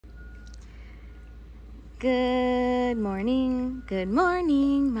Good morning,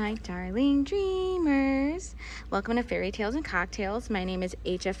 my darling dreamers. Welcome to Fairytales and Cocktails. My name is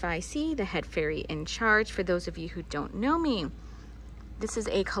HFIC, the head fairy in charge, for those of you who don't know me. This is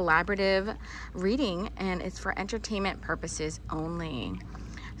a collaborative reading and it's for entertainment purposes only.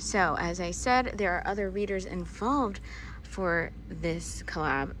 So as I said, there are other readers involved for this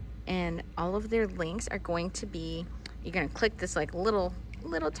collab, and all of their links are going to be, you're going to click this like little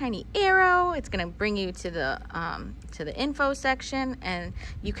tiny arrow. It's going to bring you to the info section, and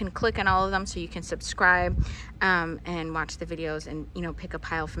you can click on all of them so you can subscribe and watch the videos and, you know, pick a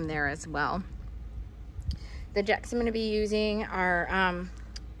pile from there as well. The decks I'm going to be using are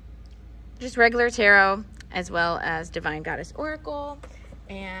just regular tarot as well as Divine Goddess Oracle,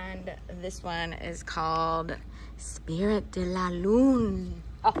 and this one is called Spirit de la Lune.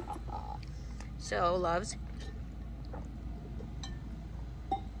 So loves,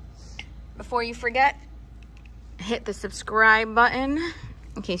 before you forget, hit the subscribe button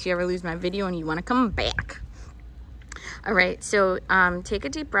in case you ever lose my video and you want to come back. All right, so take a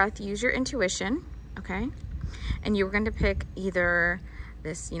deep breath, use your intuition, okay? And you're going to pick either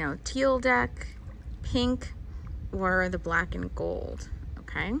this, you know, teal deck, pink, or the black and gold,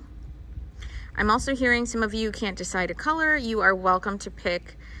 okay? I'm also hearing some of you can't decide a color. You are welcome to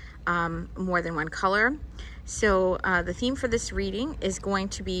pick more than one color. So the theme for this reading is going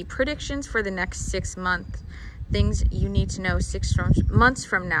to be predictions for the next 6 months, things you need to know 6 months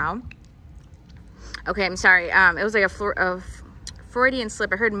from now. Okay, I'm sorry. It was like a Freudian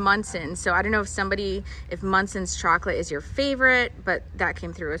slip. I heard Munson's, so I don't know if Munson's chocolate is your favorite, but that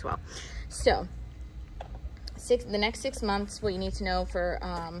came through as well. So the next 6 months, what you need to know for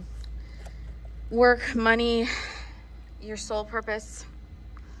work, money, your soul purpose,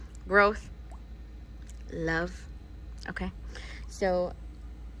 growth, love. Okay, so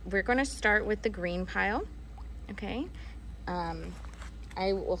we're going to start with the green pile. Okay,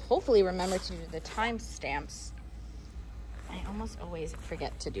 I will hopefully remember to do the timestamps. I almost always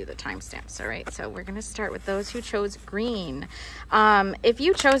forget to do the timestamps. All right, so we're going to start with those who chose green. If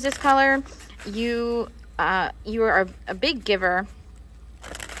you chose this color, you are a big giver,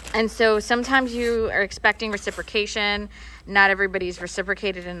 and so sometimes you are expecting reciprocation. Not everybody's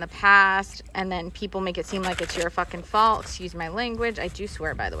reciprocated in the past, and then people make it seem like it's your fucking fault. Excuse my language. I do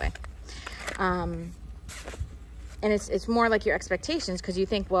swear, by the way. And it's more like your expectations, because you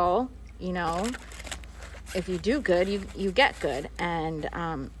think, well, you know, if you do good, you get good, and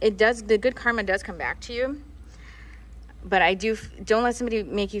the good karma does come back to you. But don't let somebody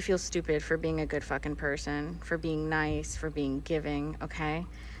make you feel stupid for being a good fucking person, for being nice, for being giving. Okay.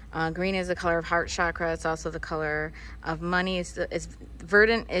 Green is the color of heart chakra. It's also the color of money.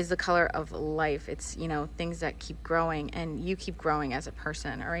 Verdant is the color of life. It's, you know, things that keep growing, and you keep growing as a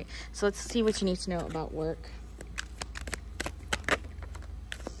person. All right. So let's see what you need to know about work.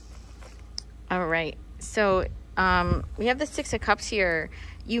 All right. So we have the 6 of Cups here.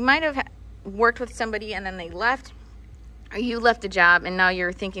 You might have worked with somebody and then they left, or you left a job and now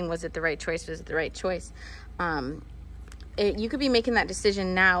you're thinking, was it the right choice? Was it the right choice? You could be making that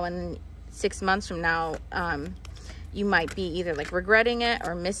decision now, and 6 months from now, you might be either like regretting it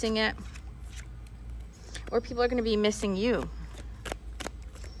or missing it, or people are going to be missing you.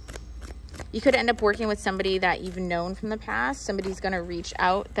 You could end up working with somebody that you've known from the past. Somebody's going to reach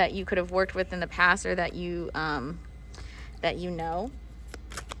out that you could have worked with in the past, or that you know.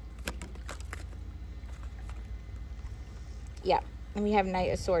 Yeah, and we have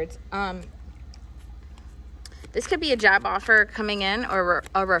Knight of Swords. This could be a job offer coming in, or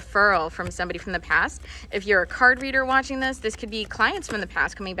a referral from somebody from the past. If you're a card reader watching this, this could be clients from the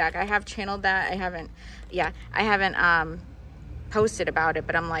past coming back. I have channeled that. I haven't posted about it,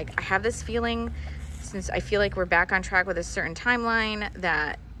 but I'm like, I have this feeling, since I feel like we're back on track with a certain timeline,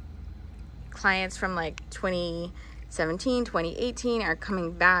 that clients from like 2017, 2018 are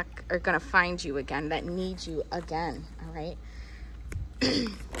coming back, are going to find you again, that need you again. All right.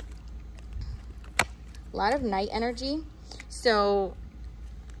 A lot of night energy. So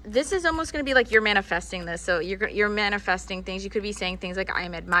this is almost going to be like you're manifesting this. So you're manifesting things. You could be saying things like, I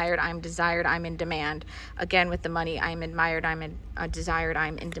am admired, I'm desired, I'm in demand. Again, with the money, I am admired, I'm desired,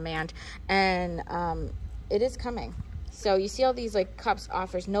 I'm in demand. And it is coming. So you see all these like cups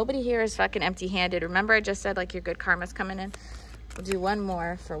offers. Nobody here is fucking empty-handed. Remember I just said like your good karma's coming in? We'll do one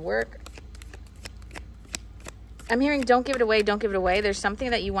more for work. I'm hearing don't give it away, don't give it away. There's something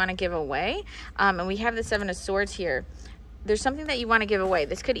that you want to give away. And we have the 7 of Swords here. There's something that you want to give away.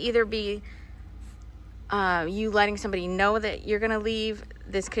 This could either be you letting somebody know that you're going to leave.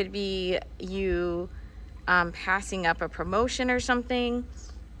 This could be you passing up a promotion or something.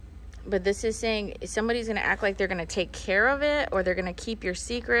 But this is saying somebody's going to act like they're going to take care of it, or they're going to keep your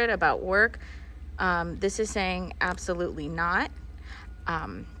secret about work. This is saying absolutely not.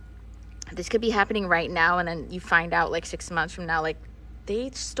 This could be happening right now, and then you find out like 6 months from now, like,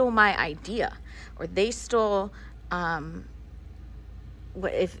 they stole my idea, or they stole,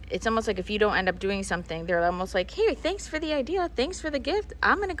 if it's almost like if you don't end up doing something, they're almost like, hey, thanks for the idea, thanks for the gift,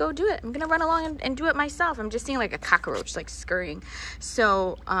 I'm gonna go do it, I'm gonna run along and do it myself. I'm just seeing like a cockroach like scurrying.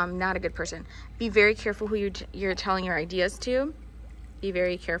 So not a good person. Be very careful who you're telling your ideas to. Be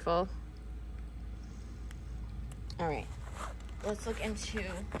very careful. All right, let's look into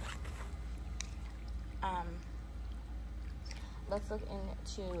your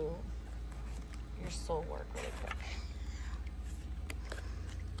soul work really quick.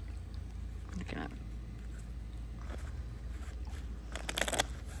 Okay.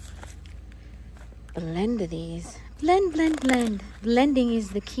 Blend these. Blend, blend, blend. Blending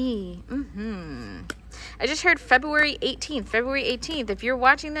is the key. I just heard February 18th. February 18th. If you're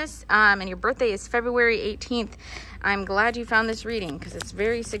watching this and your birthday is February 18th, I'm glad you found this reading because it's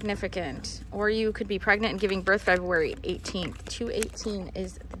very significant. Or you could be pregnant and giving birth February 18th. 2/18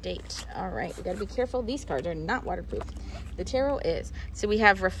 is the date. All right. We got to be careful. These cards are not waterproof. The tarot is. So we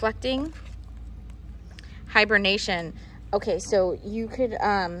have reflecting, hibernation. Okay, so you could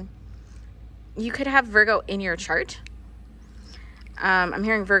have Virgo in your chart. I'm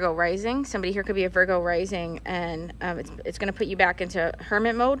hearing Virgo rising. Somebody here could be a Virgo rising, and it's going to put you back into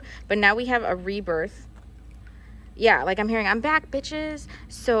hermit mode. But now we have a rebirth. Yeah, like I'm hearing, I'm back, bitches.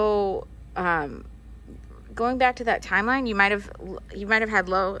 So going back to that timeline, you might have had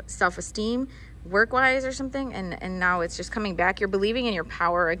low self-esteem work-wise or something, and now it's just coming back. You're believing in your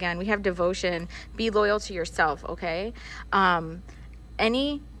power again. We have devotion. Be loyal to yourself, okay?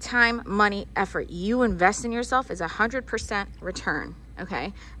 Any time, money, effort you invest in yourself is 100% return,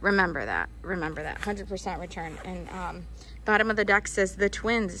 okay? Remember that. 100% return. And bottom of the deck says the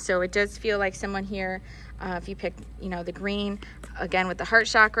twins. So it does feel like someone here, if you pick, the green, again with the heart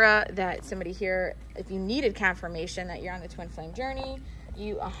chakra, that somebody here, if you needed confirmation that you're on the twin flame journey,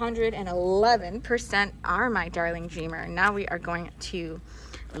 you 111% are, my darling dreamer. Now we are going to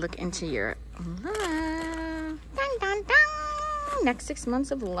look into your love. Dun, dun, dun. Next 6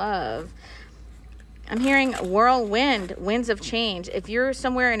 months of love. I'm hearing whirlwind, winds of change. If you're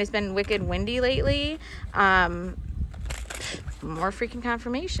somewhere and it's been wicked windy lately, more freaking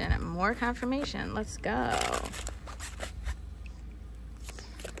confirmation. More confirmation. Let's go.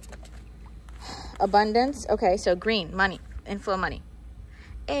 Abundance. Okay, so green, money, inflow money.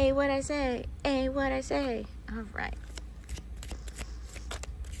 Hey, what I say? Hey, what I say? All right.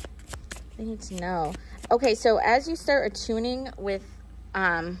 They need to know. Okay, so as you start attuning with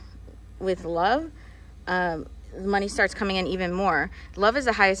love, money starts coming in even more. Love is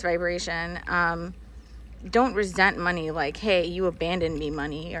the highest vibration. Don't resent money like, hey, you abandoned me,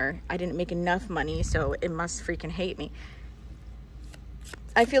 money, or I didn't make enough money, so it must freaking hate me.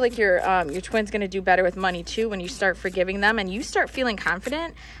 I feel like your twin's going to do better with money too when you start forgiving them and you start feeling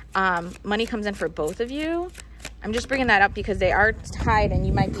confident. Money comes in for both of you. I'm just bringing that up because they are tied and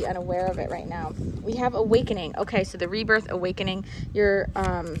you might be unaware of it right now. We have awakening. Okay, so the rebirth, awakening. You're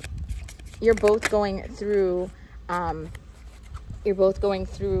both going through an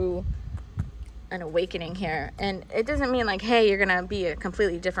awakening here. And it doesn't mean like, hey, you're going to be a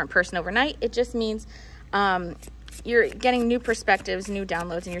completely different person overnight. It just means you're getting new perspectives, new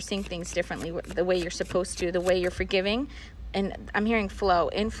downloads, and you're seeing things differently, the way you're supposed to, the way you're forgiving. And I'm hearing flow,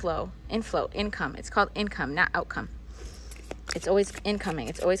 inflow, income. It's called income, not outcome. It's always incoming.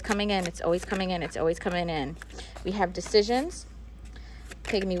 It's always coming in. It's always coming in. It's always coming in. We have decisions.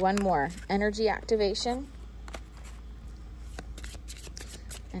 Okay, give me one more. Energy activation.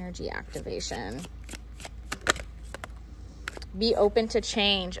 Energy activation. Be open to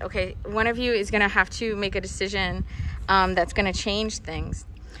change. Okay, one of you is going to have to make a decision that's going to change things.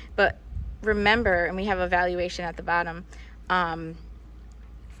 But remember, and we have evaluation at the bottom, you're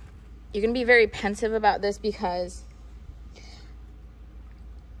going to be very pensive about this because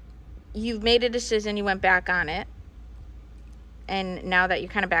you've made a decision, you went back on it, and now that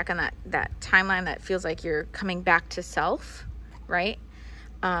you're kind of back on that timeline that feels like you're coming back to self, right?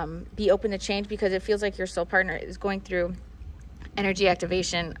 Be open to change because it feels like your soul partner is going through energy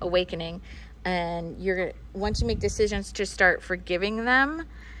activation, awakening, and once you make decisions to start forgiving them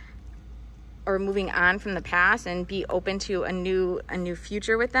or moving on from the past and be open to a new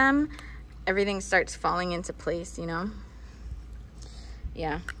future with them, everything starts falling into place,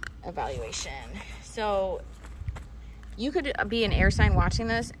 Yeah, evaluation. So you could be an air sign watching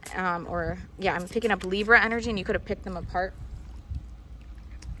this, I'm picking up Libra energy, and you could have picked them apart.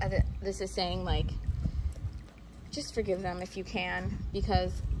 this is saying, like, just forgive them if you can,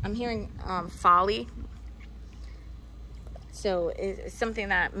 because I'm hearing folly. So it's something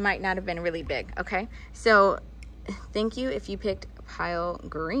that might not have been really big, okay? So thank you if you picked pile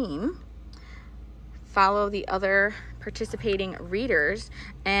green. Follow the other participating readers,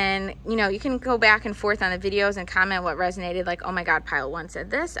 and you know, you can go back and forth on the videos and comment what resonated, like, oh my god, pile 1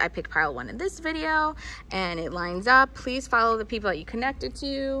 said this, I picked pile 1 in this video and it lines up. Please follow the people that you connected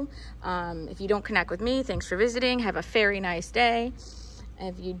to. If you don't connect with me, thanks for visiting. Have a very nice day.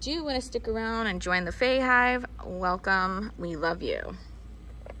 If you do want to stick around and join the Fae Hive, welcome. We love you.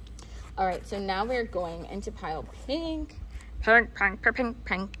 All right, so now we're going into pile pink. Pink, pink, pink, pink, pink,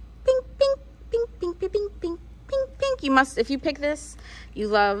 pink, pink, pink, pink, pink, pink, pink, pink. You must, if you pick this, you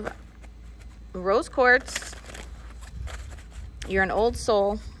love rose quartz. You're an old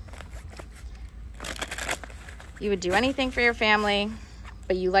soul. You would do anything for your family,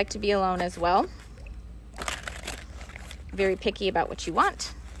 but you like to be alone as well. Very picky about what you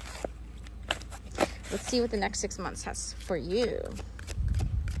want. Let's see what the next 6 months has for you.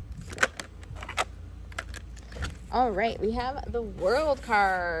 All right, we have the World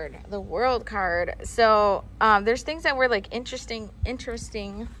card. The World card. So there's things that were like interesting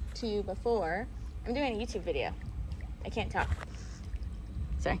to you before. I'm doing a YouTube video. I can't talk.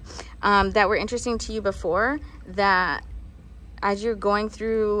 Sorry. That were interesting to you before, that as you're going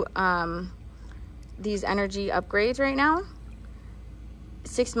through these energy upgrades right now,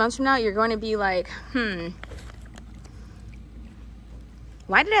 6 months from now, you're going to be like,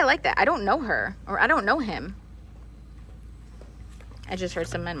 why did I like that? I don't know her, or I don't know him. I just heard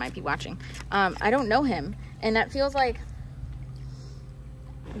some men might be watching. I don't know him. And that feels like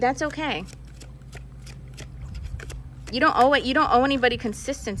that's okay. You don't owe it. You don't owe anybody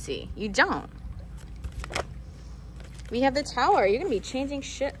consistency. You don't. We have the Tower. You're going to be changing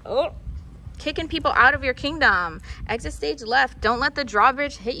shit. Oh, kicking people out of your kingdom. Exit stage left. Don't let the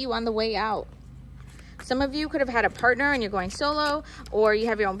drawbridge hit you on the way out. Some of you could have had a partner and you're going solo, or you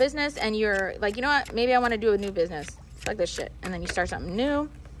have your own business and you're like, you know what? Maybe I want to do a new business. Fuck this shit. And then you start something new.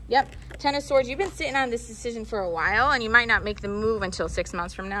 Yep. 10 of Swords. You've been sitting on this decision for a while, and you might not make the move until 6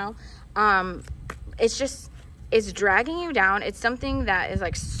 months from now. It's just, it's dragging you down. It's something that is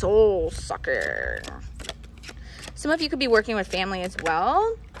like soul sucker. Some of you could be working with family as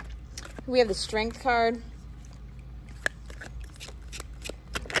well. We have the Strength card.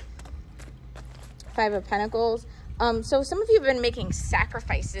 5 of Pentacles. So some of you have been making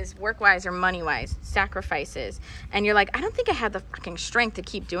sacrifices, work-wise or money-wise, sacrifices. And you're like, I don't think I have the fucking strength to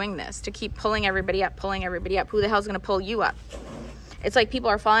keep doing this, to keep pulling everybody up, pulling everybody up. Who the hell's going to pull you up? It's like people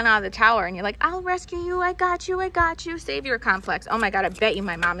are falling out of the tower and you're like, I'll rescue you. I got you. I got you. Savior complex. Oh my God. I bet you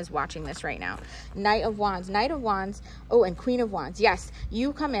my mom is watching this right now. Knight of Wands. Knight of Wands. Oh, and Queen of Wands. Yes.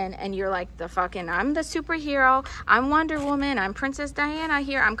 You come in and you're like the fucking, I'm the superhero. I'm Wonder Woman. I'm Princess Diana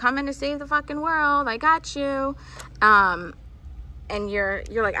here. I'm coming to save the fucking world. I got you. And you're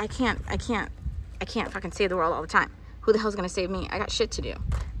like, I can't fucking save the world all the time. Who the hell's going to save me? I got shit to do.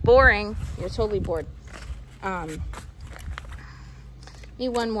 Boring. You're totally bored. Need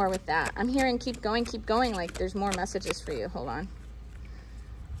one more with that. I'm hearing keep going, like there's more messages for you. Hold on.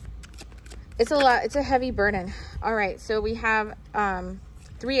 It's a lot. It's a heavy burden. All right, so we have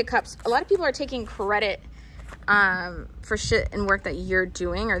 3 of Cups. A lot of people are taking credit for shit and work that you're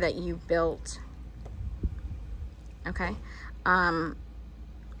doing or that you built. Okay. Wow,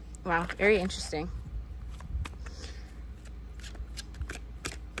 very interesting.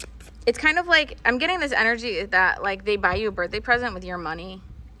 It's kind of like, I'm getting this energy that like they buy you a birthday present with your money.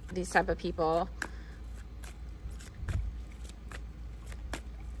 These type of people.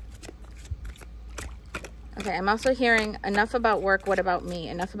 Okay, I'm also hearing enough about work, what about me?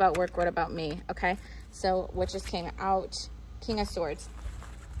 Enough about work, what about me? Okay, so what just came out? King of Swords.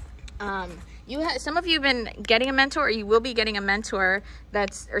 Some of you have been getting a mentor, or you will be getting a mentor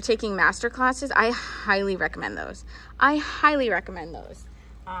or taking master classes. I highly recommend those. I highly recommend those.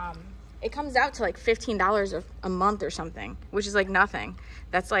 It comes out to like $15 a month or something, which is like nothing.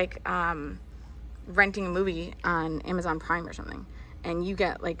 That's like renting a movie on Amazon Prime or something, and you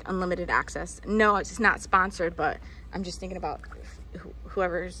get like unlimited access. No, it's not sponsored, but I'm just thinking about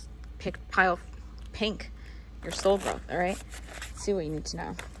whoever's picked pile pink, your soul growth. All right, let's see what you need to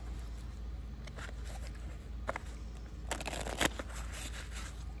know.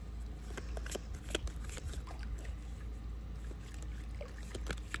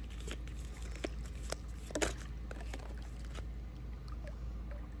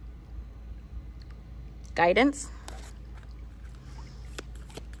 Guidance.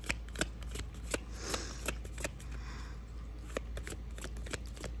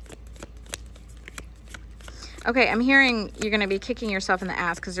 Okay, I'm hearing you're going to be kicking yourself in the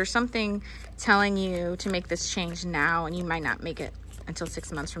ass because there's something telling you to make this change now, and you might not make it until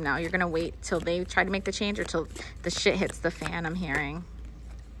 6 months from now. You're going to wait till they try to make the change or till the shit hits the fan, I'm hearing.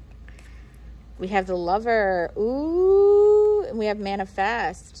 We have the Lover. Ooh, and we have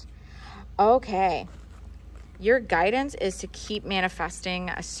Manifest. Okay. Your guidance is to keep manifesting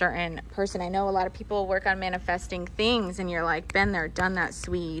a certain person. I know a lot of people work on manifesting things, and you're like, been there, done that,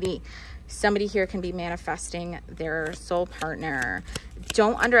 sweetie. Somebody here can be manifesting their soul partner.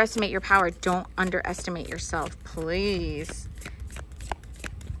 Don't underestimate your power. Don't underestimate yourself, please.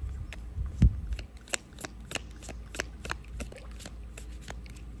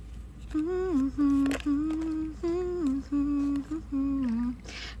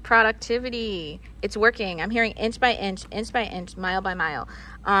 Productivity. It's working. I'm hearing inch by inch, mile by mile.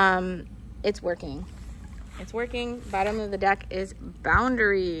 It's working. It's working. Bottom of the deck is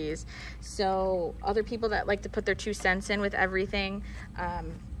boundaries. So other people that like to put their 2 cents in with everything,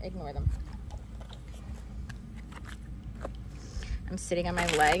 ignore them. I'm sitting on my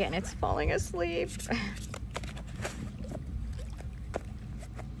leg and it's falling asleep.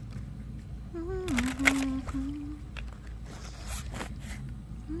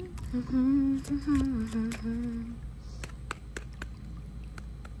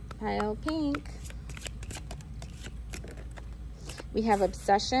 Pile pink. We have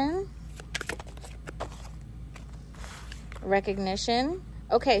obsession, recognition.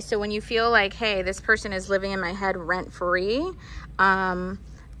 Okay, so when you feel like, hey, this person is living in my head rent-free, I'm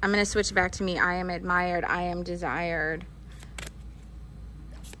going to switch back to me. I am admired. I am desired.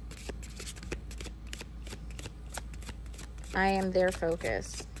 I am their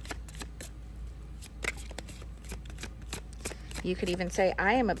focus. You could even say,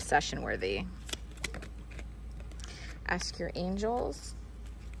 I am obsession worthy. Ask your angels.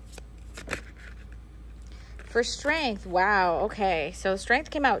 For strength, wow, okay. So strength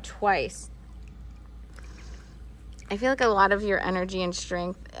came out twice. I feel like a lot of your energy and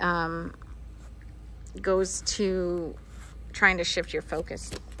strength goes to trying to shift your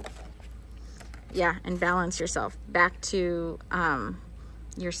focus. Yeah, and balance yourself back to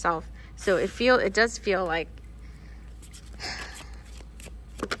yourself. So it does feel like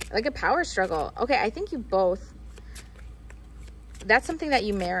a power struggle. Okay, I think you both, that's something that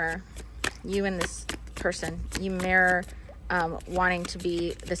you mirror, you and this person. You mirror wanting to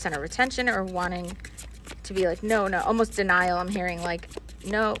be the center of attention, or wanting to be like, no, almost denial. I'm hearing like,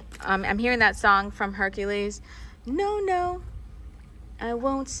 no, I'm hearing that song from Hercules. No, I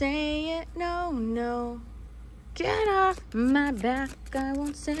won't say it. No, get off my back. I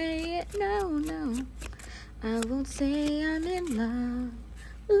won't say it. No, I won't say I'm in love.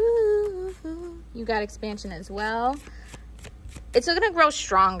 Ooh. You got expansion as well. It's going to grow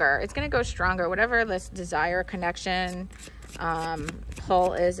stronger. It's going to go stronger. Whatever this desire, connection,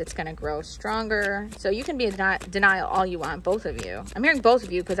 pull is, it's going to grow stronger. So you can be in denial all you want, both of you. I'm hearing both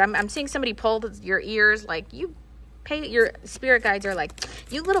of you because I'm seeing somebody pull your ears. Like, you pay, your spirit guides are like,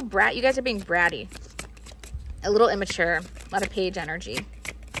 you little brat. You guys are being bratty. A little immature. A lot of page energy.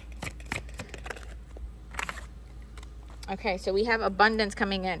 Okay, so we have abundance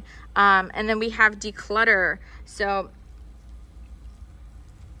coming in. And then we have declutter. So,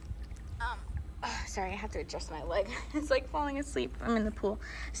 sorry, I have to adjust my leg. It's like falling asleep. I'm in the pool.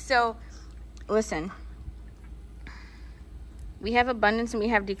 So, listen. We have abundance and we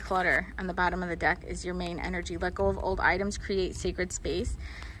have declutter on the bottom of the deck is your main energy. Let go of old items, create sacred space.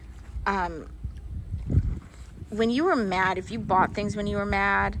 When you were mad, if you bought things when you were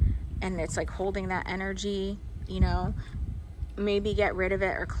mad and it's like holding that energy, you know, maybe get rid of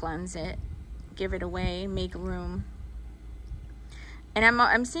it or cleanse it. Give it away, make room. And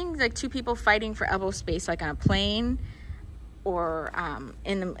I'm seeing like 2 people fighting for elbow space, like on a plane or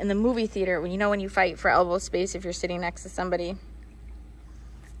in the movie theater. When you fight for elbow space if you're sitting next to somebody.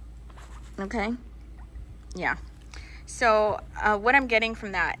 Okay? Yeah. So what I'm getting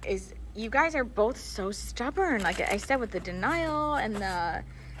from that is you guys are both so stubborn. Like I said, with the denial and the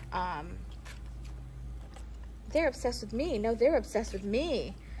they're obsessed with me. No, they're obsessed with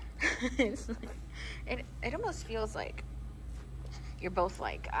me. It's like, it almost feels like you're both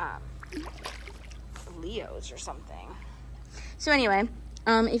like Leos or something. So anyway,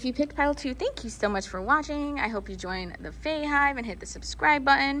 if you picked pile 2, thank you so much for watching. I hope you join the Fae Hive and hit the subscribe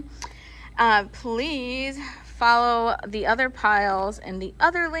button. Please follow the other piles and the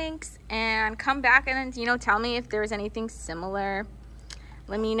other links and come back and tell me if there's anything similar.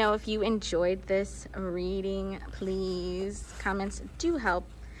 Let me know if you enjoyed this reading, please. Comments do help.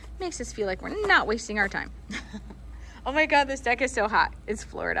 Makes us feel like we're not wasting our time. Oh my God, this deck is so hot. It's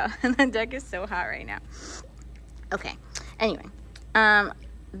Florida, and the deck is so hot right now. Okay. Anyway,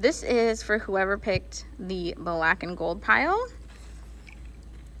 this is for whoever picked the black and gold pile.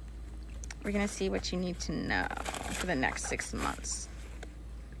 We're going to see what you need to know for the next 6 months.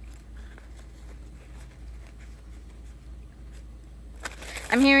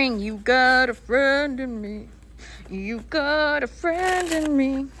 I'm hearing, you got a friend in me. You got a friend in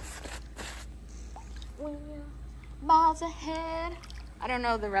me. We're miles ahead. I don't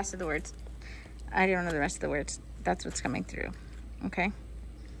know the rest of the words. I don't know the rest of the words. That's what's coming through. Okay?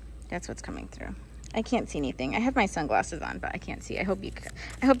 That's what's coming through. I can't see anything. I have my sunglasses on, but I can't see. I hope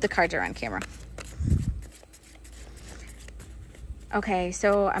the cards are on camera. Okay,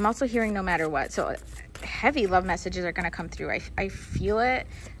 so I'm also hearing no matter what. So heavy love messages are going to come through. I feel it.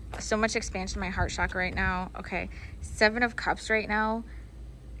 So much expansion in my heart chakra right now. Okay, 7 of Cups right now.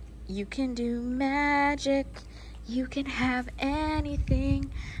 You can do magic. You can have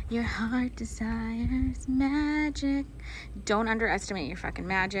anything your heart desires. Magic. Don't underestimate your fucking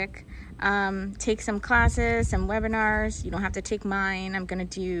magic. Take some classes, some webinars. You don't have to take mine. I'm going to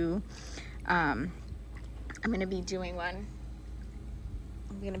be doing one.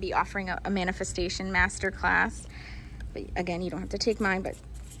 I'm going to be offering a manifestation master class. But again, you don't have to take mine, but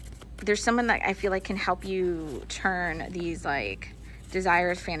there's someone that I feel like can help you turn these like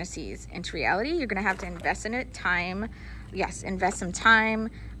desires, fantasies into reality. You're going to have to invest in it. Time. Yes, invest some time,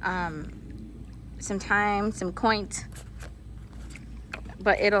 some coins.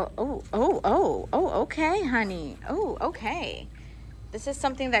 But it'll, okay, honey. Oh, okay. This is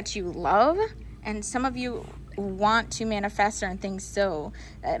something that you love, and some of you want to manifest certain things, so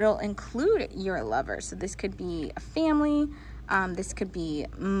it'll include your lover. So this could be a family, this could be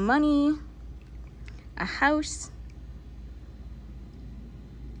money, a house.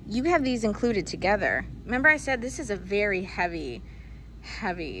 You have these included together. Remember I said this is a very heavy,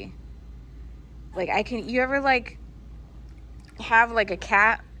 like you ever like have like a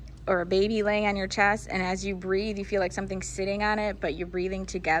cat or a baby laying on your chest, and as you breathe you feel like something's sitting on it, but you're breathing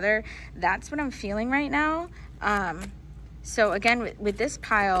together? That's what I'm feeling right now. So again, with this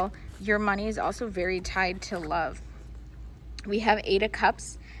pile, your money is also very tied to love. We have 8 of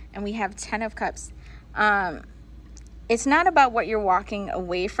Cups and we have 10 of Cups. It's not about what you're walking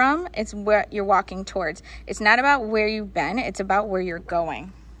away from, it's what you're walking towards. It's not about where you've been, it's about where you're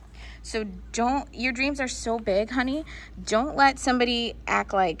going. So your dreams are so big, honey. Don't let somebody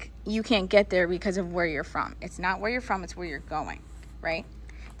act like you can't get there because of where you're from. It's not where you're from, it's where you're going, right?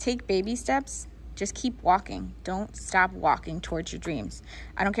 Take baby steps. Just keep walking. Don't stop walking towards your dreams.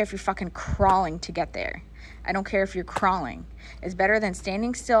 I don't care if you're fucking crawling to get there. I don't care if you're crawling. It's better than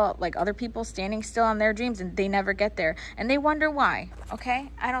standing still, like other people standing still on their dreams and they never get there. And they wonder why, okay?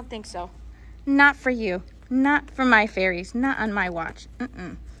 I don't think so. Not for you. Not for my fairies. Not on my watch.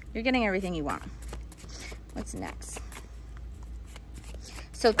 You're getting everything you want. What's next?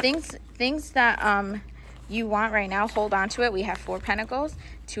 So things that you want right now, hold on to it. We have 4 Pentacles,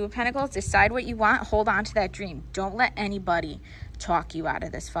 2 of Pentacles. Decide what you want. Hold on to that dream. Don't let anybody talk you out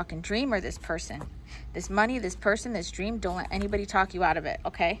of this fucking dream or this person. This money, this person, this dream. Don't let anybody talk you out of it,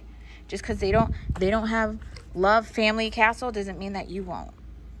 okay? Just because they don't have love, family, castle doesn't mean that you won't.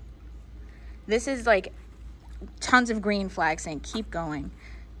 This is like tons of green flags saying keep going.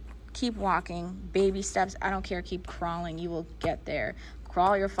 Keep walking, baby steps. I don't care. Keep crawling. You will get there.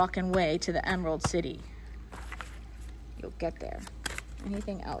 Crawl your fucking way to the Emerald City. You'll get there.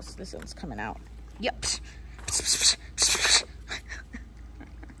 Anything else? This one's coming out. Yep.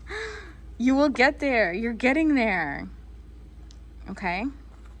 You will get there. You're getting there. Okay?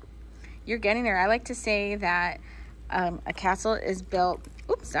 You're getting there. I like to say that a castle is built...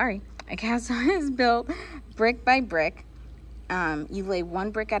 Oops, sorry. A castle is built brick by brick. You lay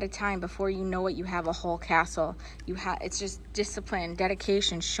one brick at a time before you know it, you have a whole castle. It's just discipline,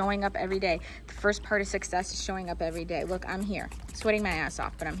 dedication, showing up every day. The first part of success is showing up every day. Look, I'm here. Sweating my ass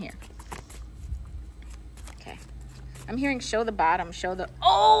off, but I'm here. Okay. I'm hearing show the bottom,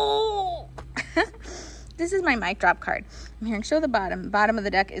 oh! This is my mic drop card. I'm hearing show the bottom. Bottom of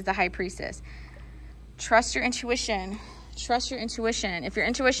the deck is the High Priestess. Trust your intuition. Trust your intuition. If your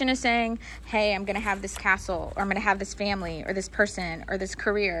intuition is saying, hey, I'm going to have this castle, or I'm going to have this family, or this person, or this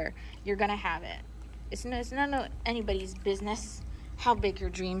career, you're going to have it. It's none of anybody's business how big your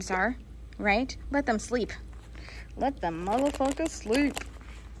dreams are, right? Let them sleep. Let them motherfuckers sleep.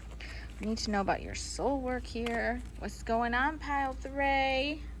 We need to know about your soul work here. What's going on, Pile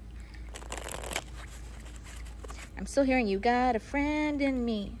 3? I'm still hearing you got a friend in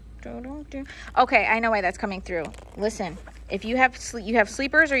me. Okay, I know why that's coming through. Listen, If you have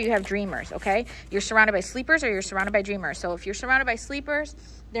sleepers or you have dreamers, okay? You're surrounded by sleepers or you're surrounded by dreamers. So if you're surrounded by sleepers,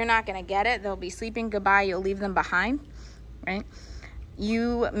 they're not going to get it. They'll be sleeping goodbye. You'll leave them behind, right?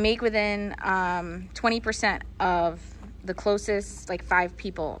 You make within 20% of the closest, like 5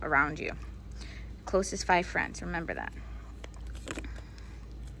 people around you. Closest 5 friends. Remember that.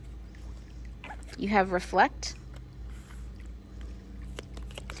 You have reflect.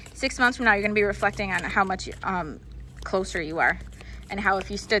 6 months from now, you're going to be reflecting on how much closer you are, and how if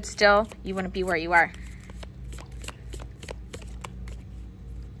you stood still, you wouldn't be where you are.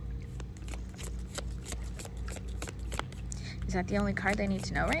 Is that the only card they need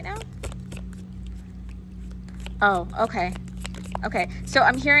to know right now? Oh, okay. Okay, so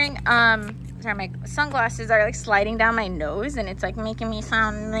I'm hearing, sorry, my sunglasses are like sliding down my nose and it's like making me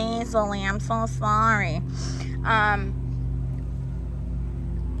sound nasally. I'm so sorry.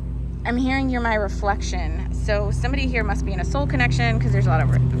 I'm hearing you're my reflection. So somebody here must be in a soul connection because there's a lot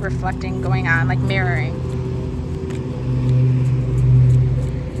of reflecting going on, like mirroring.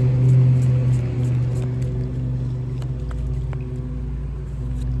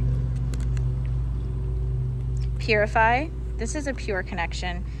 Purify. This is a pure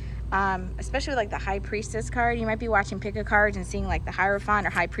connection. Especially with like the High Priestess card. You might be watching pick a card and seeing like the Hierophant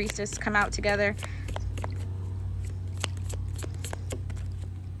or High Priestess come out together.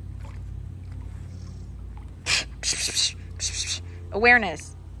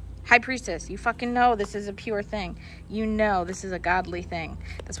 Awareness. High Priestess. You fucking know this is a pure thing. You know this is a godly thing.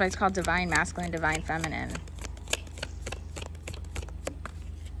 That's why it's called Divine Masculine, Divine Feminine.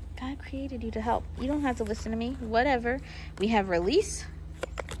 God created you to help. You don't have to listen to me. Whatever. We have release.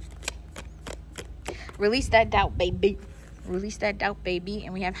 Release that doubt, baby. Release that doubt, baby.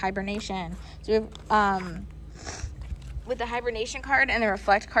 And we have hibernation. So we have, with the hibernation card and the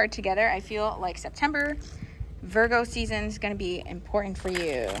reflect card together, I feel like September, Virgo season is going to be important for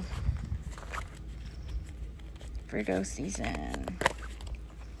you. Virgo season.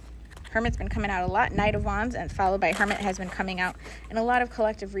 Hermit's been coming out a lot. Knight of Wands and followed by Hermit has been coming out in a lot of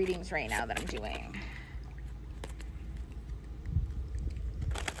collective readings right now that I'm doing.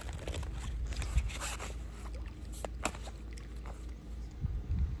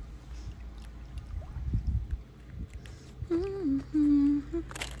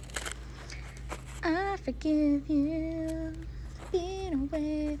 I forgive you. Been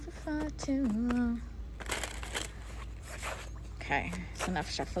away for far too long. Okay, it's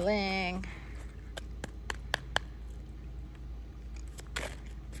enough shuffling.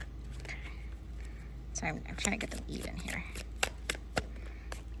 Okay. So I'm trying to get them even here.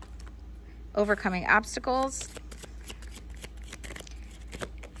 Overcoming obstacles.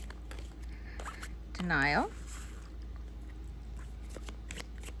 Denial.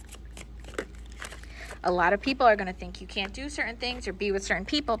 A lot of people are going to think you can't do certain things or be with certain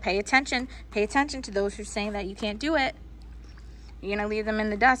people. Pay attention. Pay attention to those who are saying that you can't do it. You're going to leave them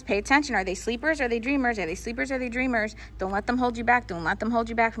in the dust. Pay attention. Are they sleepers? Are they dreamers? Are they sleepers? Are they dreamers? Don't let them hold you back. Don't let them hold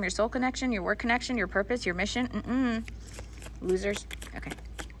you back from your soul connection, your work connection, your purpose, your mission. Losers. Okay.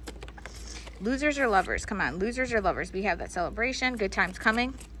 Losers or lovers? Come on. Losers or lovers? We have that celebration. Good times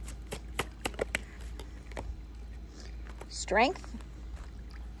coming. Strength.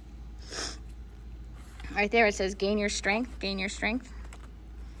 Right there it says gain your strength. Gain your strength.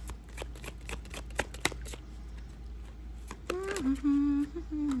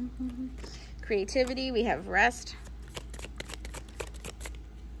 Creativity, we have rest.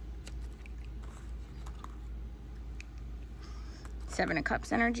 Seven of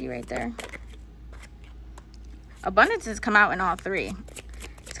Cups energy right there. Abundance has come out in all three.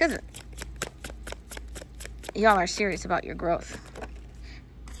 It's because y'all are serious about your growth.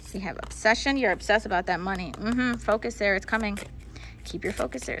 We have obsession. You're obsessed about that money. Focus there. It's coming. Keep your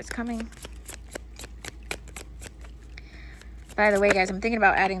focus there. It's coming. By the way, guys, I'm thinking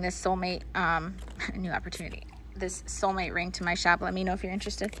about adding this soulmate, new opportunity, this soulmate ring to my shop. Let me know if you're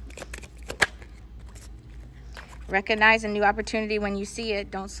interested. Recognize a new opportunity when you see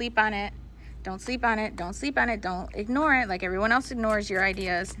it. Don't sleep on it. Don't sleep on it. Don't sleep on it. Don't ignore it like everyone else ignores your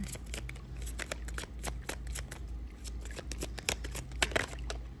ideas.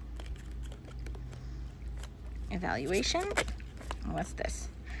 Evaluation. What's this?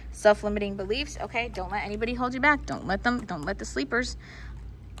 Self-limiting beliefs. Okay, don't let anybody hold you back. Don't let the sleepers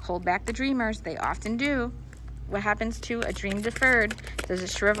hold back the dreamers. They often do. What happens to a dream deferred? Does it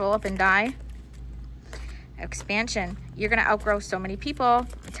shrivel up and die? Expansion. You're going to outgrow so many people.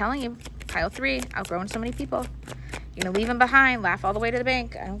 I'm telling you. Pile 3. Outgrowing so many people. You're going to leave them behind. Laugh all the way to the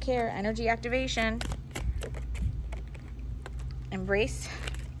bank. I don't care. Energy activation. Embrace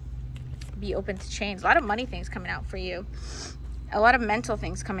be open to change. A lot of money things coming out for you. A lot of mental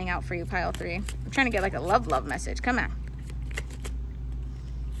things coming out for you, pile 3. I'm trying to get like a love message. Come on.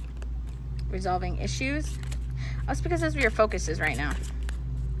 Resolving issues. That's because that's where your focus is right now.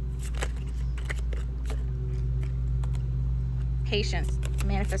 Patience.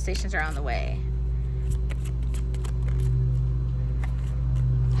 Manifestations are on the way.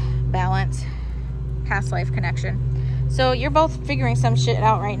 Balance. Past life connection. So you're both figuring some shit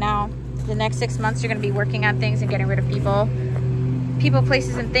out right now. The next 6 months, you're going to be working on things and getting rid of people. People,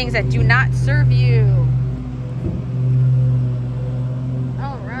 places, and things that do not serve you.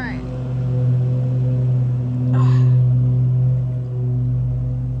 All right.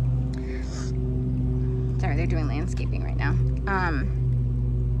 Sorry, they're doing landscaping right now.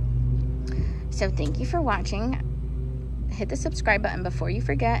 So thank you for watching. Hit the subscribe button before you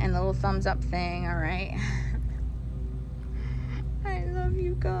forget and the little thumbs up thing, all right? I love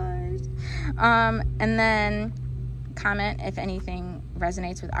you guys. And then comment if anything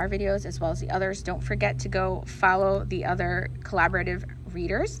resonates with our videos as well as the others. Don't forget to go follow the other collaborative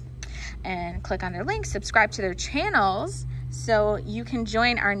readers and click on their links, subscribe to their channels so you can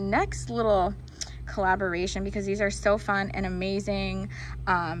join our next little collaboration, because these are so fun and amazing.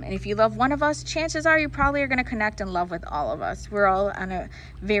 And if you love one of us, chances are you probably are going to connect and love with all of us. We're all on a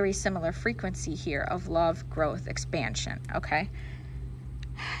very similar frequency here of love, growth, expansion, okay?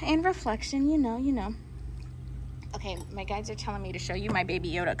 And reflection, you know. Okay, my guides are telling me to show you my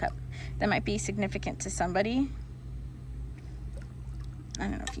Baby Yoda cup. That might be significant to somebody. I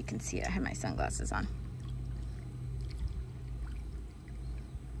don't know if you can see it. I have my sunglasses on.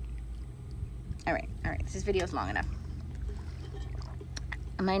 All right. This video is long enough.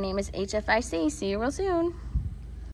 My name is HFIC. See you real soon.